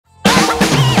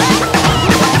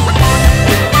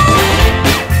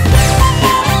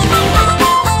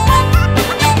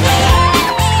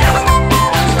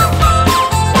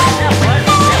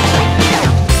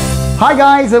Hi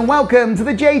guys and welcome to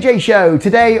the JJ Show.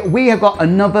 Today we have got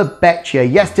another Betcha.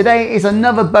 Yes, today is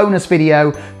another bonus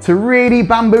video to really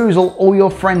bamboozle all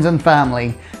your friends and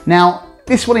family. Now,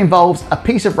 this one involves a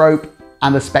piece of rope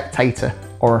and a spectator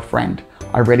or a friend.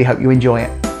 I really hope you enjoy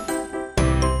it.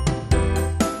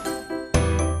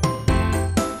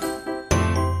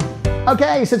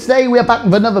 Okay, so today we are back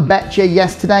with another Betcha.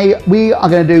 Yes, today we are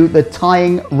going to do the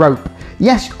tying rope.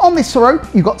 Yes, on this rope,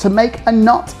 you've got to make a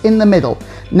knot in the middle.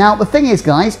 Now, the thing is,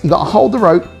 guys, you've got to hold the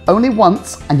rope only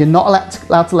once and you're not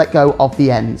allowed to let go of the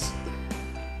ends.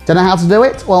 Don't know how to do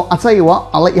it? Well, I'll tell you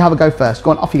what, I'll let you have a go first. Go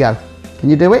on, off you go.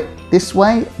 Can you do it? This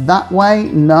way, that way?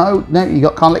 No, you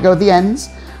can't let go of the ends.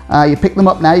 You pick them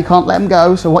up now, you can't let them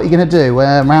go. So what are you going to do?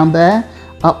 Around there?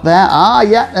 Up there? Ah,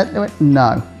 yeah,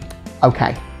 no.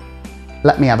 Okay,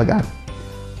 let me have a go.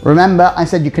 Remember, I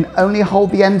said you can only hold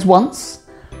the ends once.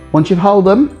 Once you've held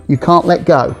them, you can't let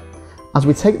go. As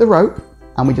we take the rope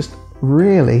and we just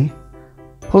really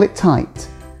pull it tight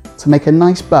to make a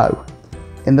nice bow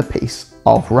in the piece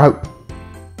of rope.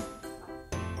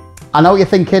 I know what you're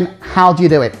thinking, how do you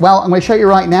do it? Well, I'm going to show you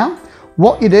right now.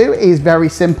 What you do is very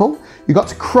simple. You've got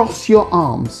to cross your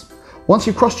arms. Once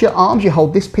you've crossed your arms, you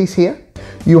hold this piece here,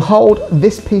 you hold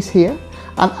this piece here,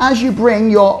 and as you bring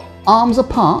your arms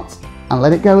apart and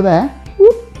let it go there,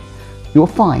 whoop, you'll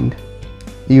find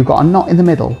you've got a knot in the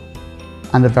middle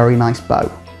and a very nice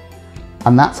bow.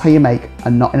 And that's how you make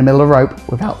a knot in the middle of a rope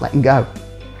without letting go.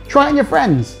 Try it on your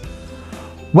friends.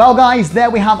 Well guys, there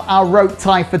we have our rope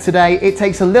tie for today. It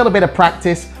takes a little bit of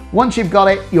practice. Once you've got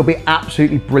it, you'll be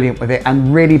absolutely brilliant with it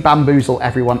and really bamboozle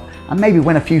everyone and maybe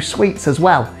win a few sweets as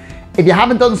well. If you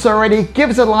haven't done so already, give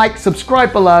us a like,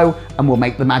 subscribe below, and we'll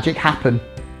make the magic happen.